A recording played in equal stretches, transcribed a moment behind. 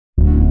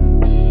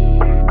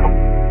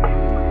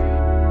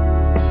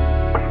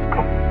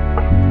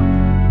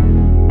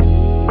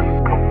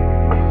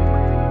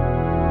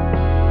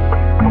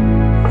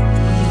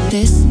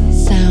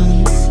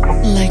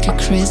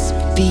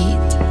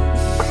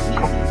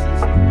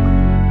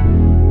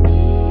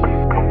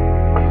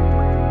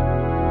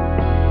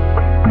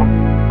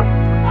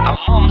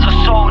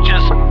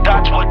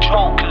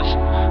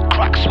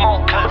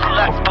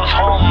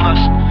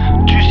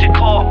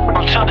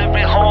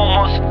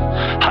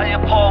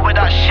poor with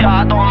that shit,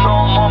 I don't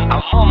know mum.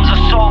 Our mums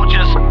are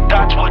soldiers,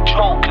 dads were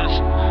jokers.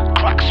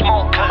 Crack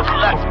smokers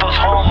left us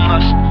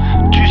homeless.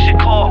 Juicy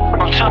court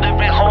until they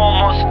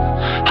rehome us.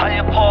 How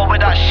you poor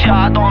with that shit,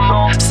 I don't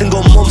know.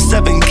 Single mum,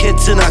 7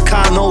 kids and I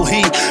can't know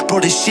heat.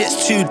 Bro, this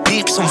shit's too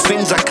deep, some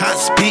things I can't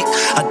speak.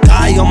 I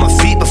die on my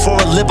feet before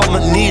I live on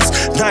my knees.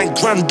 9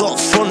 grand up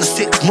front,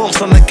 6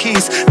 months on the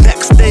keys.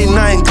 Next day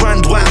 9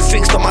 grand wet and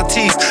fixed up my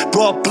teeth.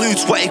 Bro, blew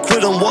 20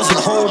 quid and wasn't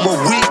home a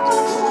week.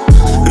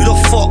 Who the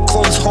fuck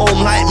comes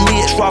home like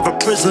me? It's rather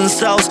prison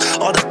cells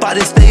or the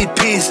baddest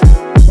APs.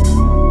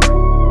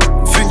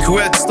 Think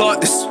where to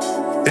start this.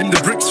 In the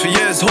bricks for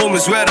years, home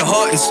is where the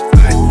heart is.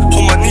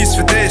 On my knees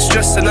for days,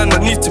 stressing and I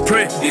need to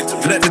pray.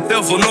 Let the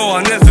devil know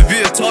I'll never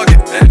be a target.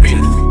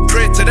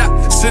 Pray to that,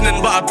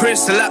 sinning but I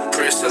praise to that.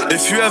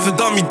 If you ever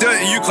done me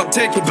dirty, you can't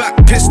take it back.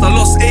 Pissed, I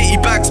lost 80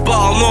 bags, but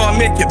I'll know I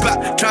make it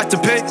back. Tried to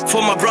pay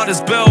for my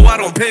brother's bill, I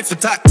don't pay for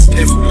tax.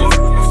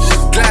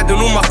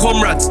 Gliding all my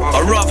comrades,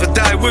 I'd rather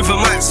die with a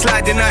man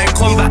sliding out in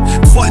combat.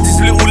 Fuck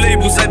these little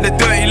labels and the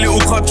dirty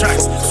little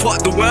contracts.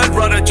 Fuck the world,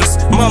 brother,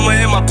 just mama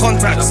in my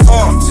contacts.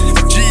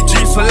 GG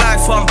for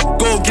life, I'm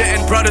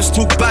go-getting. Brothers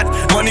talk bad,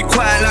 money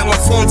quiet like my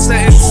phone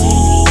settings.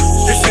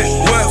 If it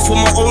weren't for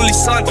my only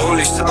son,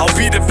 I'll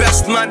be the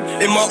best man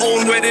in my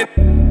own wedding.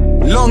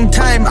 Long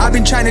time I've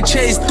been trying to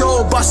chase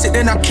dough, bust it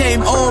then I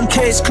came home,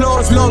 case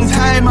closed. Long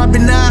time I've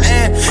been out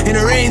here in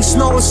the rain,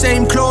 snow,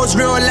 same clothes,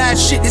 real life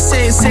shit the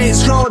same,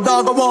 slow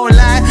dog, I won't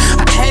lie.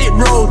 I hate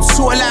roads,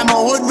 sort of like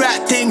my hood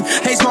rat thing,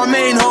 hates my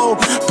main hoe.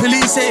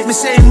 Police hate me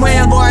same way,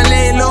 I go and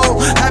lay low.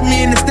 Have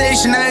me in the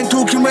station, I ain't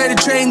talking where the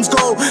trains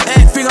go.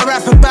 Everything I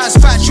rap about's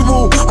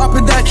factual. Up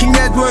and down King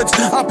Edwards,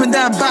 up and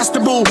down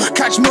Bastable.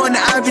 Catch me on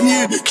the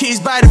avenue, keys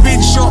by the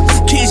big shop.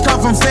 Keys come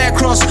from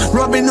Faircross,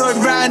 Robin Hood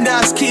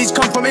roundhouse. Keys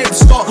come from Ipswich.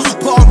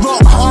 Put a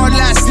rock hard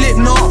like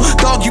Slipknot.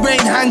 Dog, you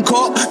ain't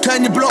Hancock,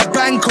 turn your block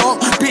Bangkok.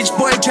 Bitch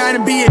boy trying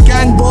to be a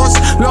gang boss.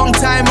 Long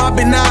time I've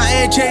been out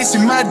here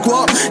chasing mad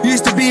guap.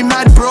 Used to be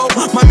mad bro,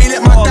 mommy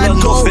let my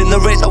dad go. Nothing, there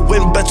ain't a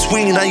win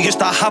between. I used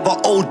to have an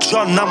old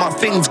John, now my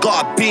thing's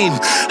got a beam.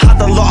 Had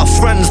a lot of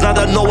friends, now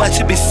they're nowhere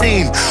to be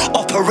seen.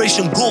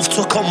 Operation Golf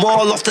took them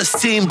all off the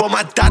scene. But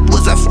my dad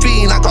was a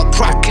fiend, I got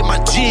crack in my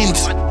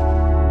jeans.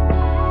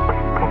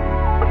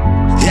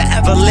 Yeah,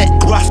 ever lit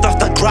graft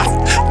after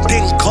graft,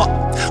 didn't cut.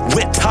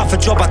 Whipped half a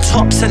job of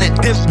tops and it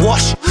didn't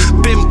wash.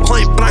 Been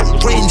point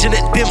blank range and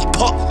it didn't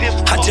pop.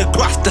 Had your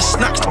graft the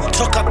snatched,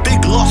 took a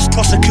big loss.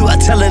 Prosecutor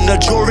telling the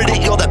jury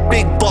that you're the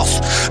big boss.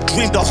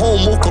 Dreamed of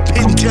home, woke up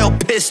in jail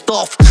pissed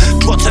off.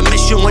 Dropped a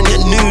mission when you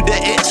knew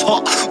that it's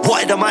hot.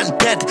 Wanted a man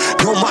dead,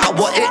 no matter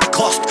what it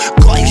cost.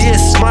 Got a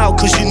year's smile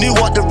cause you knew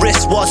what the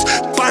risk was.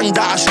 Banged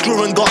out a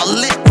screw and got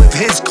lit with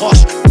his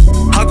cosh.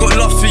 I got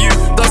love for you,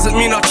 doesn't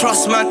mean I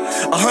trust man.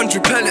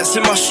 100 pellets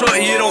in my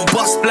shorty, you don't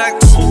bust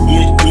blanks.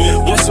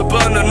 What's a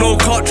burner, no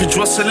cartridge?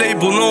 What's a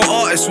label, no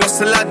artist? What's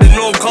a ladder,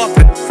 no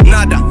carpet?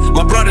 Nada,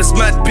 my brother's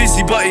mad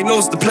busy but he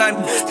knows the plan.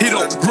 He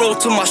don't roll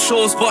to my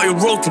shows but he'll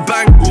roll to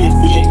bang.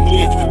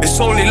 It's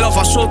only love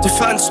I show to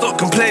fans, stop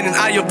complaining.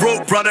 How you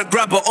broke, brother,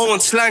 grab her own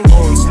slang.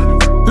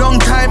 Long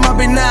time I've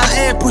been out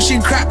here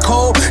pushing crack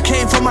hole.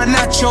 Came from my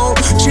nacho,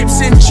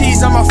 chips and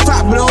cheese, I'm a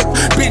fat bloke.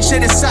 Bitch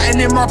said it's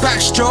satin in my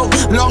backstroke.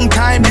 Long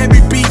time,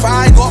 every beef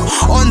I got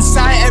on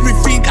site,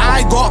 everything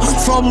I got.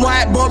 From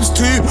white bobs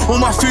to all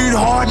my food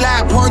hard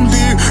like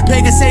pondu.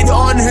 Pagans ain't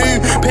on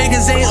who,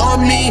 pagans ain't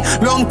on me.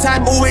 Long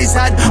time always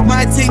had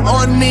my thing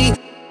on me.